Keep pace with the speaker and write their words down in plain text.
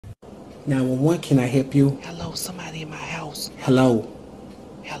911, can I help you? Hello, somebody in my house. Hello.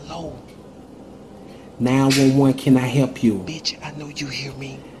 Hello. 911, can I help you? Bitch, I know you hear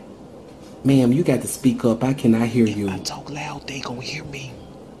me. Ma'am, you got to speak up. I cannot hear If you. I talk loud, they gon' hear me.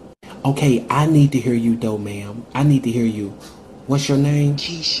 Okay, I need to hear you though, ma'am. I need to hear you. What's your name?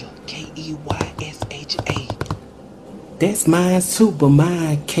 Keisha, Keysha. That's mine too, but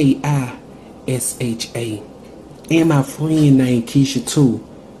mine Kisha. And my friend named Keisha too.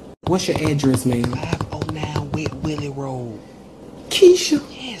 What's your address, ma'am? 509 Wet Willie Road. Keisha?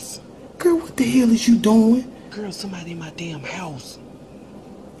 Yes. Girl, what the hell is you doing? Girl, somebody in my damn house.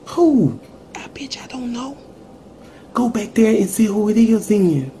 Who? Bitch, I don't know. Go back there and see who it is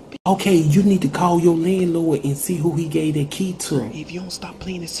then. Okay, you need to call your landlord and see who he gave that key to. If you don't stop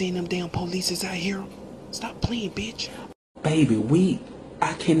playing and seeing them damn police out here, stop playing, bitch. Baby,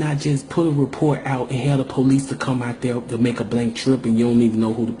 I cannot just put a report out and have the police to come out there to make a blank trip and you don't even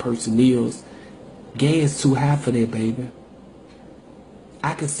know who the person is. Gas too high for that, baby.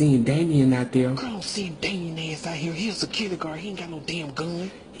 I can see Damien out there. Girl, I don't see Damien ass out here. He's a security guard. He ain't got no damn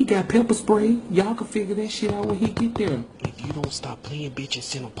gun. He got pepper spray. Y'all can figure that shit out when he get there. If you don't stop playing, bitch, and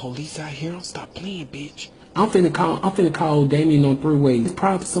send the police out here, stop playing, bitch. I'm finna call Damien on 3-way. It's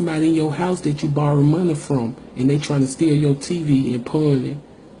probably somebody in your house that you borrow money from, and they trying to steal your TV and pawn it.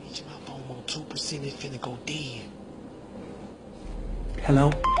 Bitch, my phone on 2%, it's finna go dead.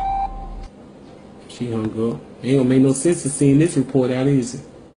 Hello? She hung up. It ain't gonna make no sense to seeing this report out, is it?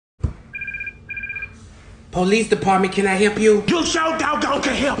 Police department, can I help you? You sure doggone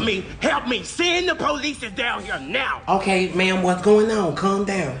can help me. Help me. Send the police is down here now. Okay, ma'am, what's going on? Calm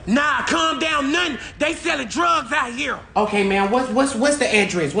down. Nah, calm down, nothing. They selling drugs out here. Okay, ma'am, what's the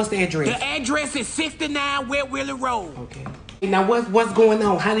address? What's the address? The address is 69 Wet Willie Road. Okay. Now what's going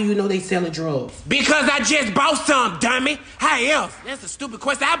on? How do you know they selling drugs? Because I just bought some, dummy. How else? That's a stupid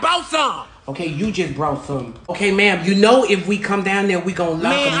question. I bought some. Okay, you just brought some. Okay, ma'am, you know if we come down there, we gonna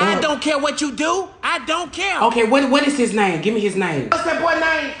lock him up. Man, I don't care what you do. I don't care. Okay, what is his name? Give me his name. What's that boy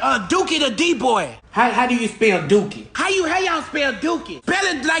name? Dookie the D-boy. How do you spell Dookie? How y'all spell Dookie? Spell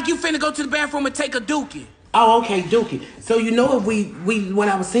it like you finna go to the bathroom and take a Dookie. Oh, okay, Dookie. So you know if we what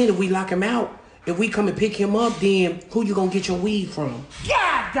I was saying, if we lock him out, if we come and pick him up, then who you gonna get your weed from?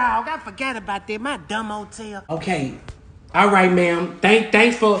 Yeah, dog, I forgot about that. My dumb hotel. Okay. All right, ma'am.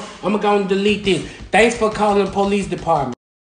 Thanks for, I'm gonna go and delete this. Thanks for calling the police department.